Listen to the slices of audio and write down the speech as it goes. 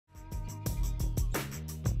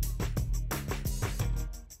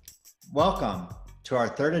Welcome to our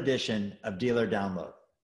third edition of Dealer Download.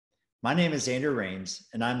 My name is Andrew Rains,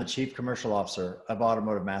 and I'm the Chief Commercial Officer of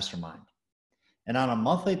Automotive Mastermind. And on a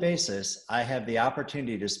monthly basis, I have the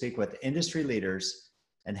opportunity to speak with industry leaders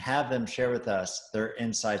and have them share with us their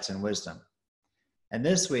insights and wisdom. And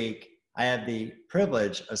this week, I have the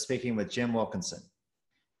privilege of speaking with Jim Wilkinson.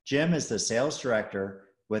 Jim is the Sales Director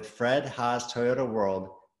with Fred Haas Toyota World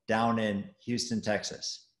down in Houston,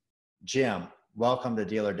 Texas. Jim, welcome to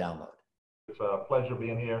Dealer Download. It's a pleasure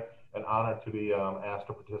being here and honored to be asked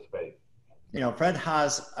to participate. You know, Fred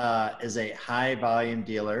Haas is a high volume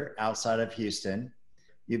dealer outside of Houston.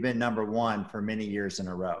 You've been number one for many years in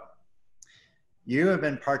a row. You have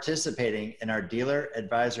been participating in our Dealer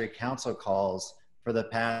Advisory Council calls for the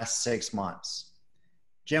past 6 months.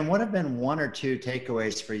 Jim, what have been one or two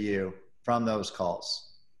takeaways for you from those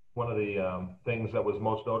calls? One of the things that was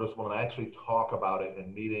most noticeable, and I actually talk about it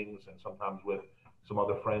in meetings and sometimes with some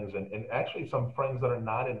other friends and actually some friends that are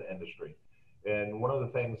not in the industry. And one of the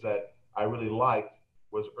things that I really liked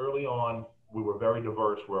was early on, we were very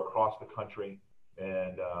diverse. We're across the country,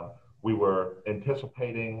 and we were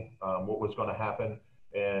anticipating what was going to happen.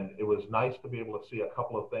 And it was nice to be able to see a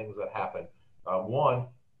couple of things that happened. One,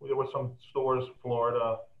 there were some stores,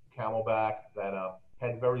 Florida, Camelback, that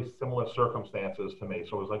had very similar circumstances to me.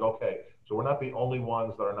 So it was like, okay, so we're not the only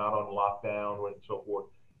ones that are not on lockdown and so forth.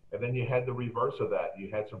 And then you had the reverse of that.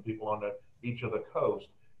 You had some people on each of the coast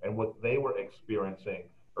and what they were experiencing,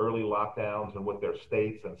 early lockdowns and what their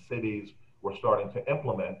states and cities were starting to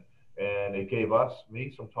implement. And it gave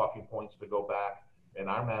me some talking points to go back in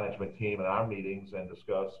our management team and our meetings and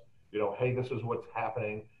discuss, hey, this is what's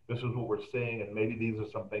happening. This is what we're seeing. And maybe these are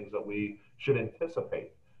some things that we should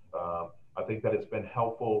anticipate. I think that it's been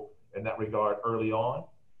helpful in that regard early on.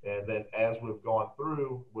 And then as we've gone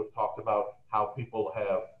through, we've talked about how people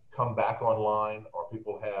have come back online, or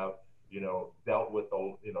people have, dealt with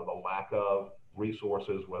the lack of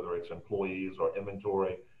resources, whether it's employees or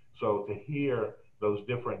inventory. So to hear those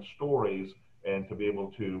different stories and to be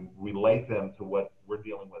able to relate them to what we're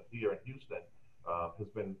dealing with here in Houston has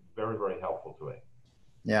been very, very helpful to me.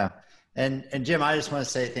 Yeah. And Jim, I just want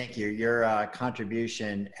to say thank you. Your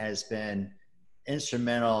contribution has been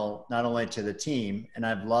instrumental not only to the team, and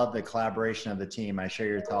I've loved the collaboration of the team. I share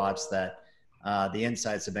your thoughts that the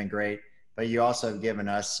insights have been great, but you also have given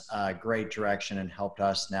us great direction and helped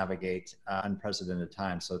us navigate unprecedented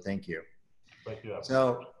times. So thank you. Thank you.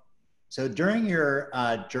 So during your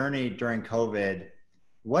journey during COVID,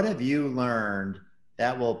 what have you learned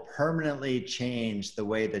that will permanently change the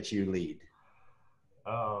way that you lead?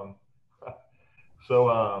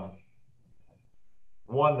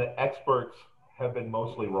 One, the experts have been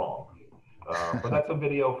mostly wrong, but that's a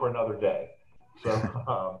video for another day.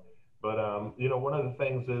 One of the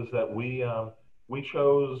things is that we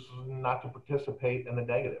chose not to participate in the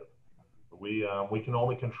negative. We can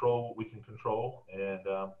only control what we can control, and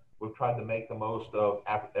we've tried to make the most of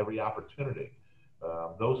every opportunity.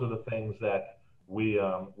 Those are the things that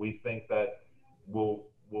we think that will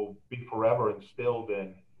be forever instilled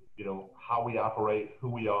in how we operate, who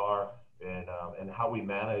we are, and how we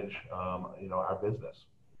manage our business.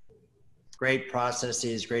 Great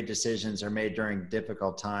processes, great decisions are made during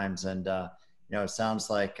difficult times, and it sounds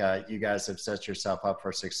like you guys have set yourself up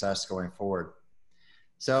for success going forward.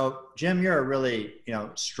 So, Jim, you're a really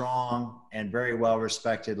strong and very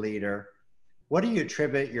well-respected leader. What do you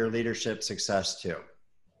attribute your leadership success to?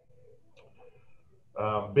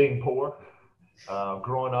 Being poor,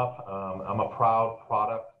 growing up. I'm a proud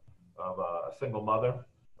product of a single mother.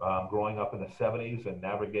 Growing up in the 70s and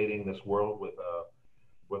navigating this world with a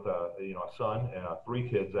son and 3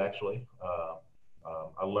 kids actually.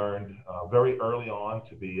 I learned very early on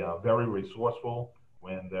to be very resourceful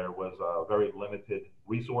when there was very limited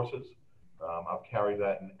resources. I've carried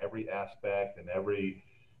that in every aspect and every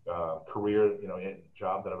career,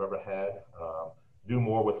 job that I've ever had. Do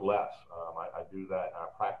more with less. I do that. I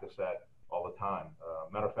practice that all the time.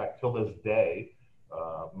 Matter of fact, till this day,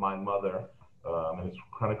 my mother, and it's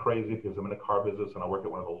kind of crazy because I'm in the car business and I work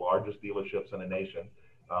at one of the largest dealerships in the nation,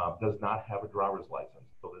 does not have a driver's license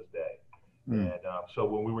till this day. And so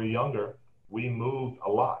when we were younger, we moved a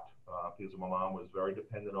lot because my mom was very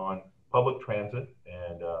dependent on public transit.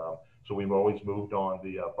 And so we've always moved on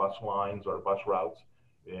the bus lines or bus routes.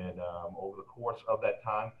 And over the course of that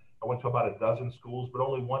time, I went to about a dozen schools, but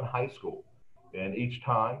only one high school. And each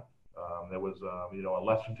time there was, a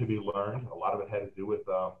lesson to be learned. A lot of it had to do with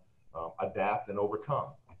adapt and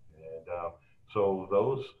overcome. And so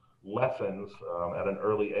those lessons at an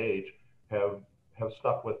early age have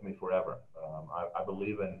stuck with me forever. I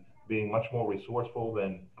believe in being much more resourceful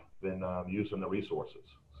than using the resources.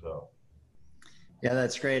 So Yeah,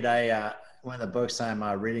 that's great. One of the books I'm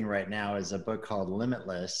reading right now is a book called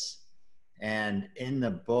Limitless. And in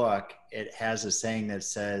the book, it has a saying that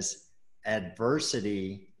says,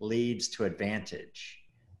 adversity leads to advantage.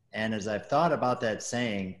 And as I've thought about that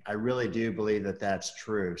saying, I really do believe that that's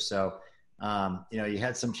true. So, you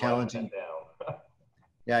had some Writing that challenging, down.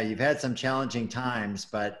 yeah, you've had some challenging times,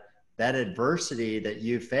 but that adversity that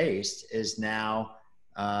you faced is now,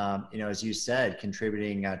 as you said,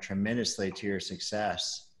 contributing tremendously to your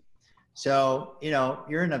success. So,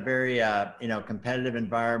 you're in a very, competitive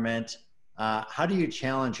environment. How do you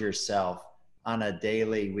challenge yourself on a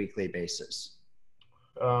daily, weekly basis?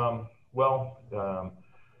 Well,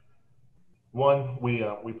 one,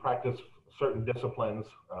 we practice certain disciplines.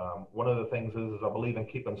 One of the things is I believe in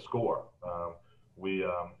keeping score. We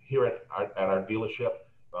here at our dealership,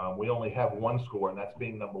 we only have one score, and that's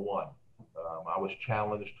being number one. I was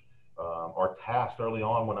challenged or tasked early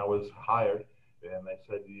on when I was hired, and they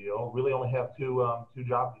said you really only have two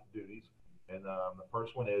job duties, and the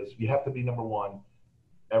first one is you have to be number one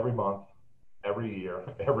every month, every year,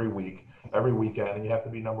 every week, every weekend, and you have to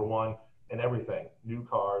be number one in everything: new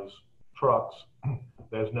cars, trucks.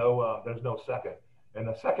 There's no second. And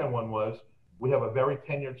the second one was we have a very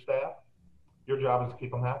tenured staff. Your job is to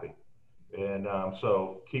keep them happy, and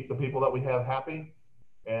so keep the people that we have happy,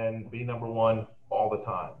 and be number one all the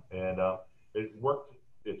time. And it worked.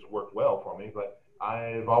 It's worked well for me, but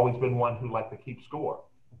I've always been one who liked to keep score.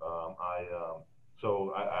 I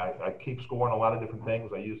keep score on a lot of different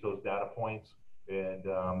things. I use those data points, and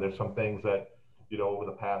there's some things that over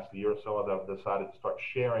the past year or so that I've decided to start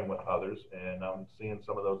sharing with others, and I'm seeing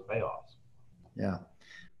some of those payoffs. Yeah.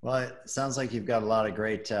 Well, it sounds like you've got a lot of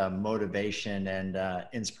great motivation and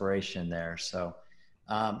inspiration there. So,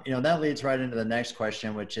 that leads right into the next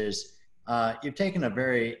question, which is you've taken a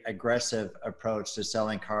very aggressive approach to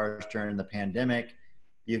selling cars during the pandemic.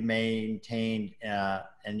 You've maintained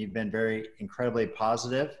and you've been very incredibly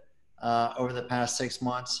positive over the past 6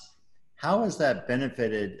 months. How has that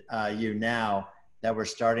benefited you now that we're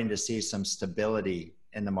starting to see some stability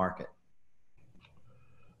in the market?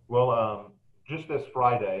 Well, just this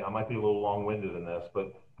Friday, I might be a little long-winded in this,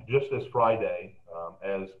 but just this Friday,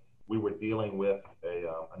 as we were dealing with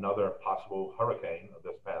another possible hurricane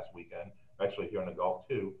this past weekend, actually here in the Gulf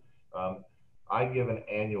too, I give an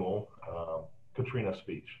annual Katrina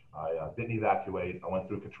speech. I didn't evacuate. I went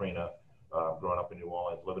through Katrina, growing up in New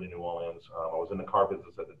Orleans, living in New Orleans. I was in the car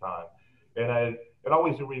business at the time, and it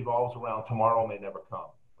always revolves around tomorrow may never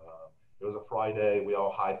come. It was a Friday. We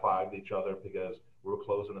all high-fived each other because we were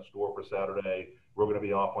closing a store for Saturday. We're going to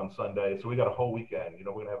be off on Sunday. So we got a whole weekend. We're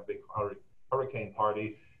going to have a big hurricane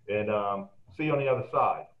party and see you on the other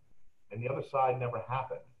side. And the other side never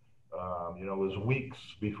happened. It was weeks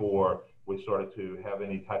before we started to have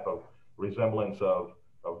any type of resemblance of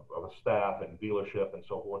a staff and dealership and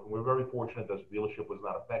so forth. And we're very fortunate this dealership was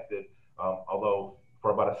not affected, although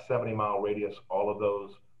for about a 70-mile radius, all of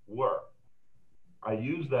those were. I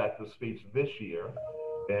used that to speech this year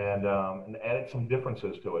and added some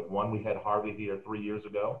differences to it. One, we had Harvey here 3 years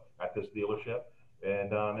ago at this dealership,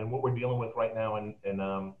 and what we're dealing with right now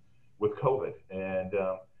with COVID. And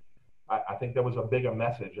I think there was a bigger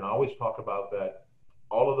message. And I always talk about that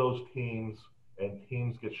all of those teams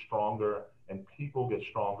get stronger and people get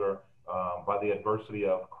stronger by the adversity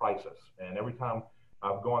of crisis. And every time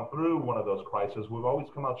I've gone through one of those crises, we've always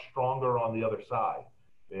come out stronger on the other side.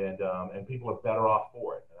 And people are better off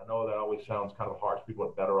for it. And I know that always sounds kind of harsh. People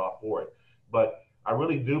are better off for it. But I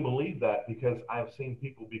really do believe that because I've seen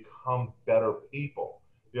people become better people.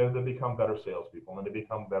 They become better salespeople and they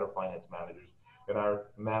become better finance managers. And our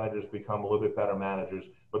managers become a little bit better managers.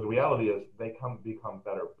 But the reality is they become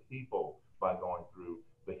better people by going through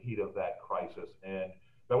the heat of that crisis. And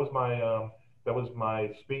that was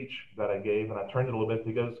my speech that I gave. And I turned it a little bit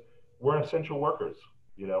because we're essential workers,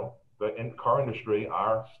 The car industry,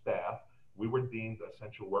 our staff, we were deemed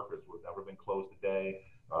essential workers. We've never been closed a day.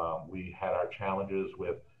 We had our challenges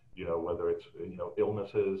with, whether it's,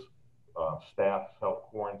 illnesses, staff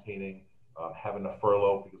self-quarantining, having a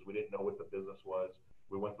furlough because we didn't know what the business was.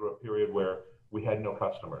 We went through a period where we had no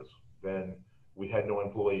customers. Then we had no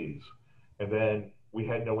employees. And then we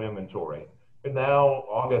had no inventory. And now,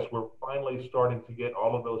 August, we're finally starting to get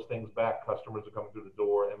all of those things back. Customers are coming through the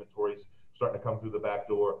door, inventories starting to come through the back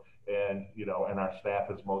door, and and our staff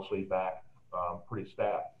is mostly back, pretty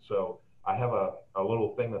staffed. So I have a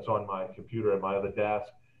little thing that's on my computer at my other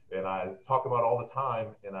desk, and I talk about all the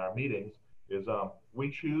time in our meetings is we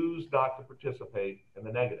choose not to participate in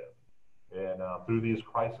the negative, and through these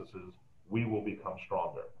crises, we will become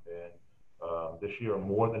stronger. And this year,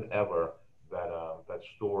 more than ever, that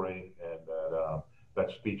story and that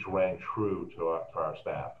speech rang true to our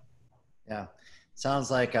staff. Yeah,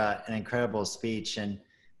 sounds like an incredible speech, and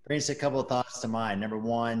brings a couple of thoughts to mind. Number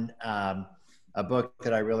one, a book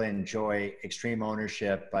that I really enjoy, Extreme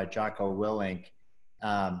Ownership by Jocko Willink.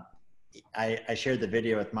 Um, I shared the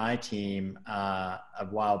video with my team a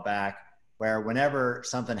while back, where whenever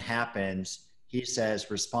something happens, he says,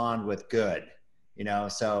 respond with good.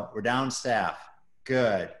 So we're down staff,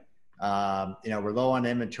 good. We're low on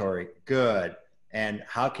inventory, good. And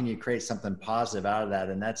how can you create something positive out of that?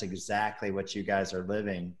 And that's exactly what you guys are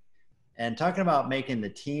living. And talking about making the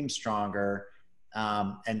team stronger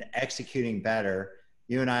and executing better,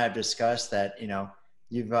 you and I have discussed that,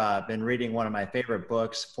 you've been reading one of my favorite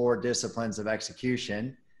books, 4 Disciplines of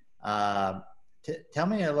Execution. Tell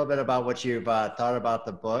me a little bit about what you've thought about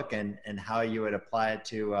the book and how you would apply it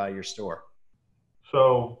to your store.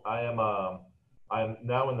 So I'm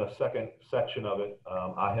now in the second section of it.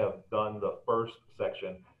 I have done the first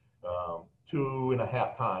section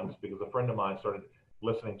 2.5 times because a friend of mine started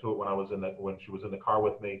listening to it when she was in the car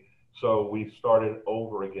with me. So we started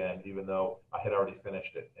over again, even though I had already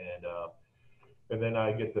finished it. And then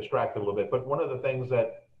I get distracted a little bit. But one of the things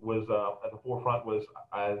that was at the forefront was,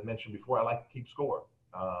 I mentioned before, I like to keep score.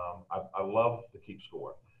 I love to keep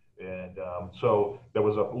score. And so there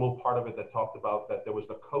was a little part of it that talked about that there was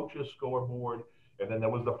the coach's scoreboard, and then there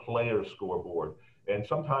was the player's scoreboard. And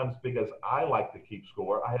sometimes, because I like to keep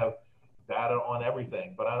score, I have data on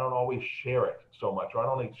everything, but I don't always share it so much, or I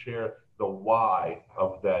don't always share the why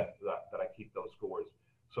of that I keep those scores.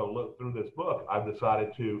 So look, through this book, I've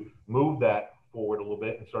decided to move that forward a little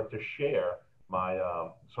bit and start to share my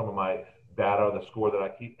some of my data, the score that I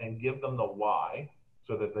keep, and give them the why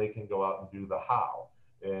so that they can go out and do the how.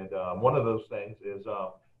 And one of those things is,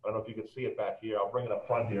 I don't know if you can see it back here. I'll bring it up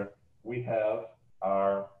front here. We have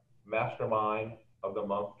our Mastermind of the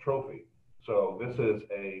Month trophy. So this is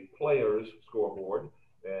a player's scoreboard,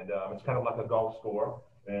 and it's kind of like a golf score.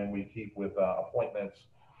 And we keep with appointments,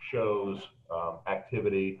 shows,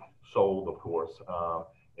 activity, sold, of course.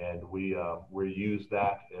 And we use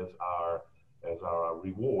that as our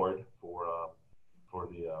reward for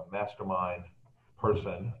the mastermind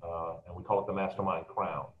person, and we call it the Mastermind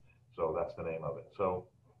Crown. So that's the name of it. So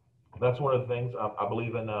that's one of the things I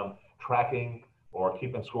believe in, tracking or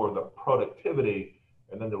keeping score of the productivity,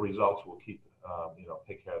 and then the results will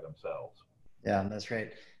take care of themselves. Yeah, that's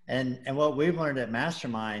great. And what we've learned at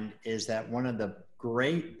Mastermind is that one of the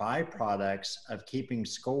great byproducts of keeping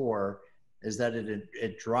score is that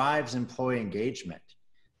it drives employee engagement,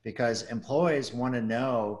 because employees want to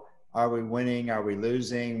know, are we winning? Are we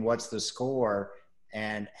losing? What's the score?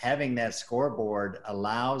 And having that scoreboard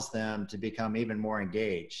allows them to become even more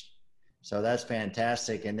engaged. So that's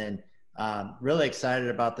fantastic. And then really excited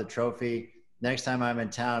about the trophy. Next time I'm in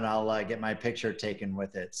town, I'll get my picture taken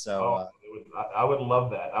with it. So I would love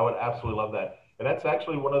that. I would absolutely love that. And that's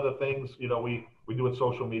actually one of the things, we do with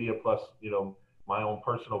social media plus, my own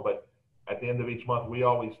personal, but at the end of each month, we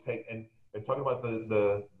always take, and talking about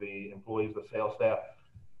the employees, the sales staff,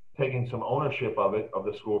 taking some ownership of it, of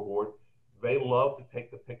the scoreboard. They love to take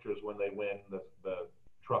the pictures when they win the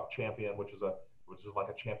truck champion, which is like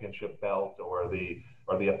a championship belt, or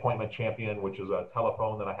the appointment champion, which is a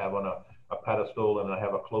telephone that I have on a pedestal, and I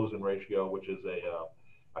have a closing ratio, which is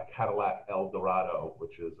a Cadillac Eldorado,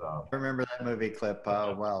 which is I remember that movie clip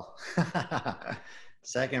well.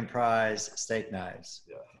 Second prize, steak knives.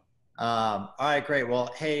 Yeah. All right, great. Well,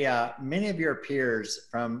 hey, many of your peers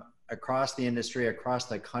from across the industry, across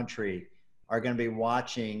the country, are going to be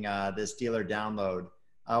watching this dealer download.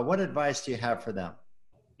 What advice do you have for them?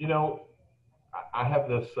 I have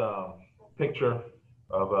this picture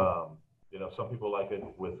of, some people like it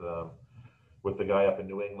with the guy up in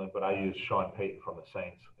New England, but I use Sean Payton from the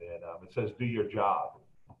Saints, and it says, "Do your job."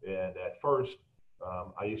 And at first,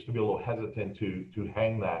 I used to be a little hesitant to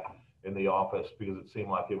hang that in the office because it seemed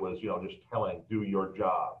like it was, just telling, do your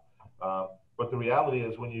job. But the reality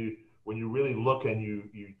is, when you really look and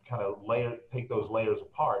you kind of take those layers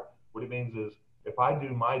apart, what it means is, if I do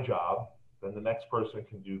my job, then the next person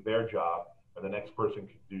can do their job, and the next person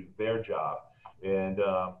can do their job. And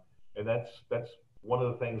that's one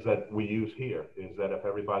of the things that we use here, is that if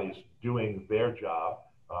everybody's doing their job,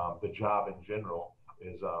 the job in general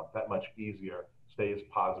is that much easier, stays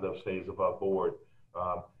positive, stays above board.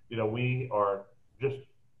 We are just,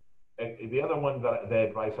 the other one, the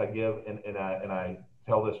advice I give, and I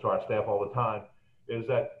tell this to our staff all the time, is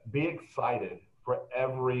that be excited for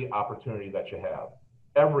every opportunity that you have.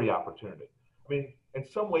 Every opportunity. I mean, in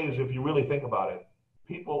some ways, if you really think about it,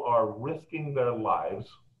 people are risking their lives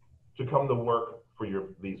to come to work for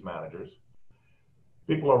these managers.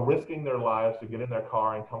 People are risking their lives to get in their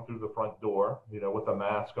car and come through the front door, with a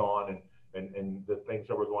mask on and the things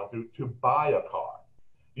that we're going through to buy a car.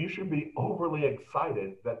 You should be overly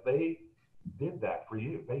excited that they did that for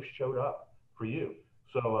you. They showed up for you.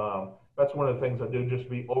 So that's one of the things I do, just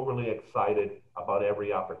be overly excited about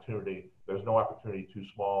every opportunity. There's no opportunity too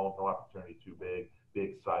small, no opportunity too big. Be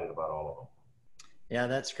excited about all of them. Yeah,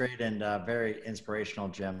 that's great and very inspirational,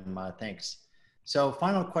 Jim. Thanks. So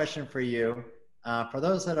final question for you. For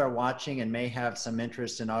those that are watching and may have some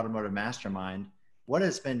interest in Automotive Mastermind, what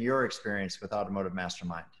has been your experience with Automotive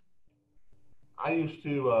Mastermind? I used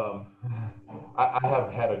to, I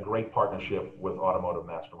have had a great partnership with Automotive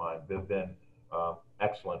Mastermind. They've been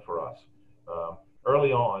excellent for us.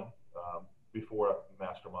 Early on, before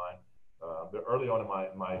Mastermind, early on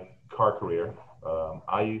in my car career,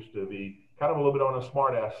 I used to be kind of a little bit on the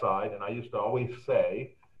smart ass side, and I used to always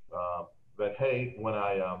say that, hey, when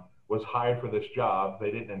I was hired for this job,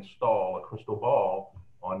 they didn't install a crystal ball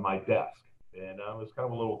on my desk. And it was kind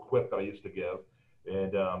of a little quip that I used to give.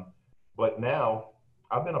 And but now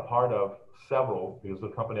I've been a part of several, because the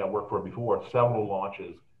company I worked for before, several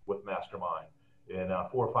launches with Mastermind, and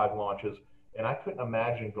 4 or 5 launches. And I couldn't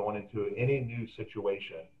imagine going into any new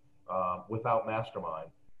situation without Mastermind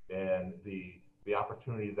and the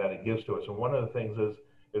opportunity that it gives to us. And one of the things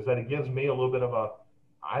is that it gives me a little bit of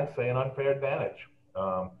I say an unfair advantage.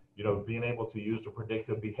 Being able to use the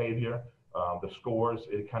predictive behavior, the scores,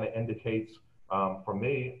 it kind of indicates, for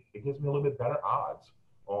me, it gives me a little bit better odds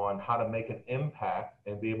on how to make an impact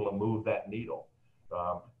and be able to move that needle.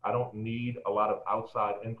 I don't need a lot of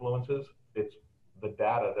outside influences. It's the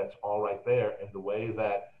data that's all right there, and the way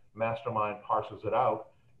that Mastermind parses it out,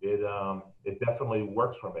 it definitely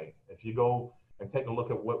works for me. If you go and take a look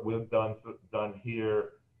at what we've done here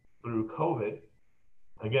through COVID,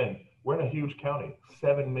 again, we're in a huge county,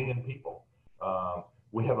 7 million people.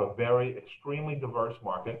 We have a very extremely diverse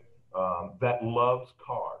market that loves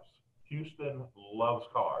cars. Houston loves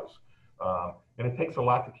cars. And it takes a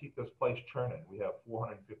lot to keep this place churning. We have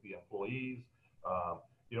 450 employees.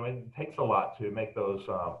 And it takes a lot to make those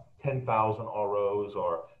 10,000 ROs,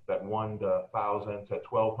 or that 1,000 to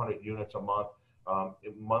 1,200 units a month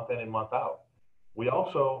in and month out. We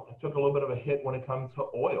also took a little bit of a hit when it comes to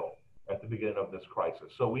oil at the beginning of this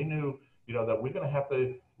crisis. So we knew, that we're going to have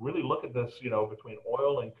to really look at this, between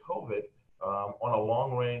oil and COVID, on a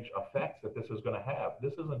long range effects that this is going to have.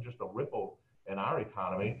 This isn't just a ripple in our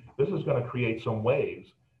economy. This is going to create some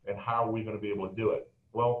waves, and how are we going to be able to do it?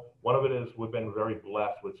 Well, one of it is we've been very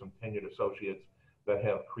blessed with some tenured associates that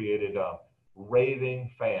have created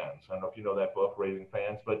raving fans. I don't know if you know that book, Raving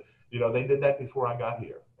Fans, but they did that before I got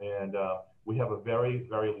here. And we have a very,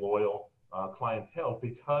 very loyal clientele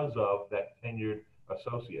because of that tenured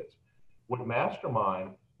associates. With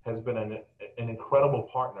Mastermind has been an incredible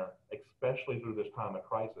partner, especially through this time of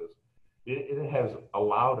crisis. It has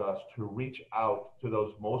allowed us to reach out to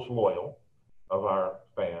those most loyal of our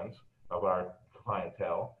fans, of our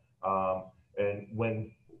clientele. And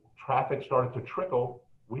when traffic started to trickle,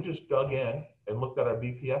 we just dug in and looked at our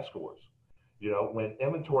BPS scores. When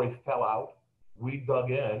inventory fell out, we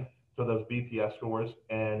dug in to those BPS scores,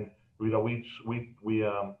 and we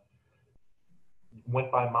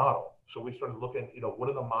went by model. So we started looking, what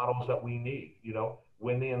are the models that we need?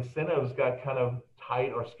 When the incentives got kind of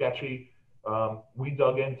tight or sketchy, we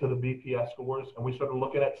dug into the BPS scores, and we started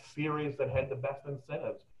looking at series that had the best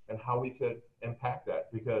incentives and how we could impact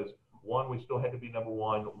that. Because one, we still had to be number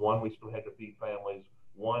one. One, we still had to feed families.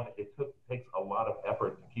 One, it takes a lot of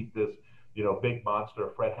effort to keep this, big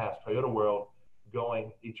monster, Fred Haas Toyota world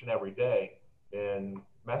going each and every day. And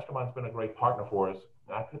Mastermind's been a great partner for us.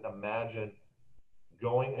 And I couldn't imagine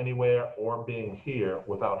going anywhere or being here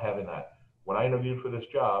without having that. When I interviewed for this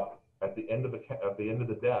job, at the end of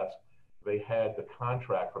the desk, they had the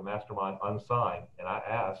contract for Mastermind unsigned, and I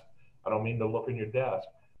asked, I don't mean to look in your desk,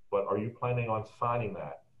 but are you planning on signing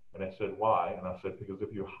that? And I said, why? And I said, because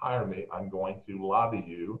if you hire me, I'm going to lobby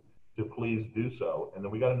you to please do so. And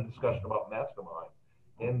then we got into discussion about Mastermind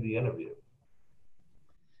in the interview.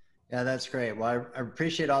 Yeah, that's great. Well, I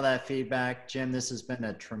appreciate all that feedback. Jim, this has been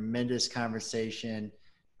a tremendous conversation.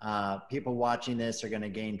 People watching this are going to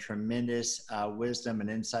gain tremendous wisdom and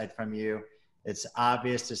insight from you. It's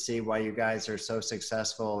obvious to see why you guys are so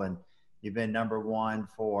successful, and you've been #1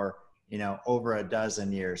 for, over a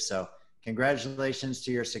dozen years. So congratulations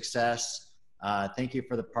to your success. Thank you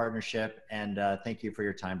for the partnership, and thank you for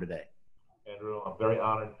your time today. Andrew, I'm very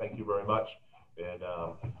honored. Thank you very much. And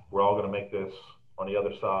we're all going to make this on the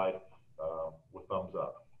other side with thumbs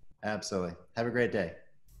up. Absolutely. Have a great day.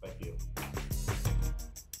 Thank you.